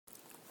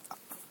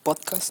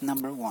Podcast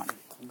number 1.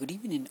 Good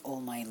evening,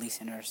 all my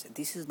listeners.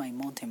 This is my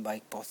mountain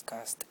bike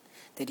podcast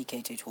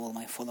dedicated to all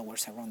my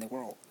followers around the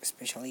world,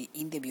 especially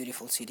in the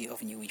beautiful city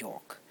of New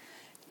York.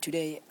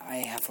 Today, I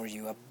have for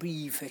you a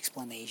brief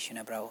explanation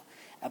about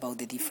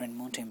the different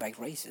mountain bike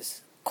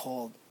races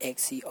called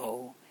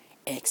XCO,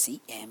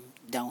 XCM,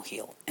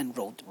 downhill, and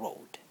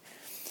road.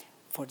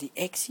 For the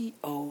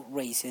XCO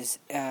races,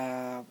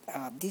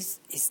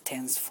 this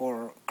stands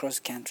for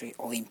Cross Country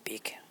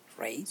Olympic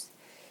Race.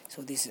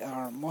 So these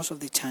are most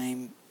of the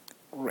time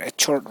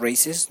short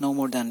races, no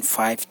more than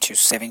 5 to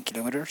 7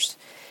 kilometers.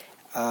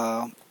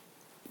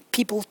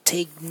 People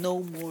take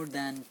no more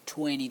than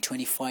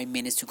 20-25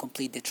 minutes to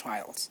complete the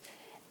trials.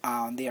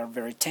 They are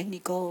very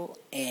technical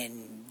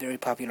and very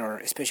popular,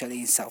 especially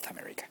in South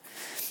America.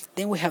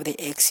 Then we have the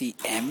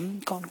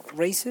XCM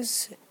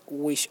races,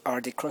 which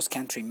are the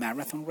cross-country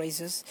marathon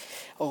races.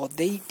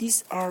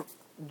 These are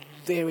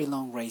very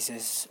long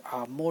races,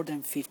 more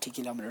than 50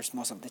 kilometers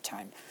most of the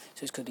time.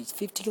 So it could be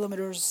 50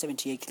 kilometers,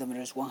 78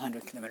 kilometers,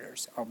 100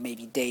 kilometers, or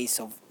maybe days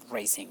of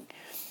racing.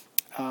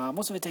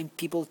 Most of the time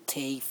people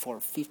take for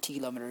 50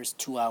 kilometers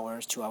 2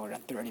 hours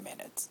and 30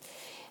 minutes.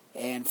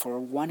 And for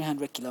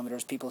 100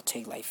 kilometers people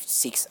take like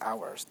 6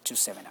 hours to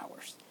 7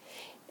 hours.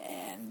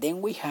 And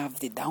then we have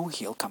the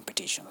downhill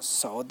competitions.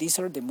 So these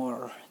are the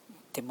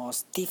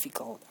most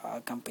difficult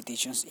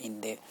competitions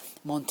in the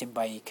mountain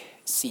bike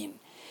scene.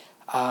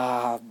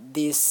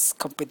 These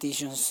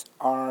competitions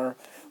are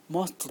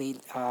mostly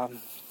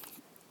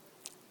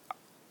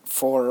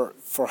for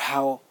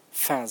how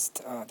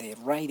fast the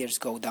riders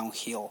go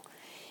downhill.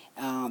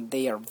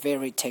 They are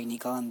very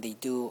technical and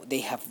they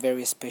have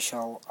very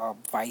special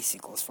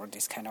bicycles for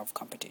this kind of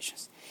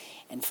competitions.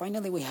 And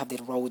finally, we have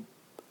the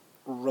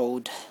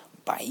road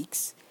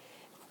bikes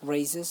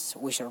races,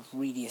 which are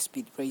really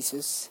speed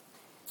races.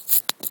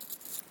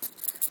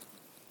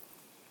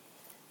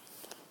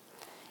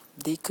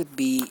 They could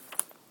be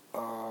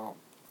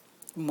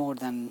more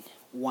than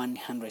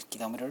 100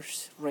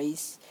 kilometers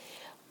race.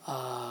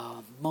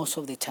 Most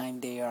of the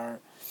time they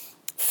are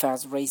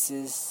fast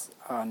races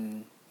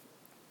and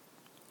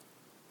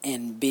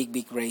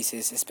big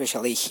races,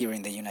 especially here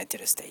in the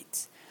United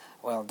States.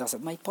 Well, that's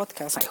my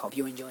podcast. I hope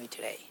you enjoyed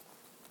today.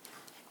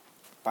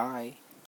 Bye.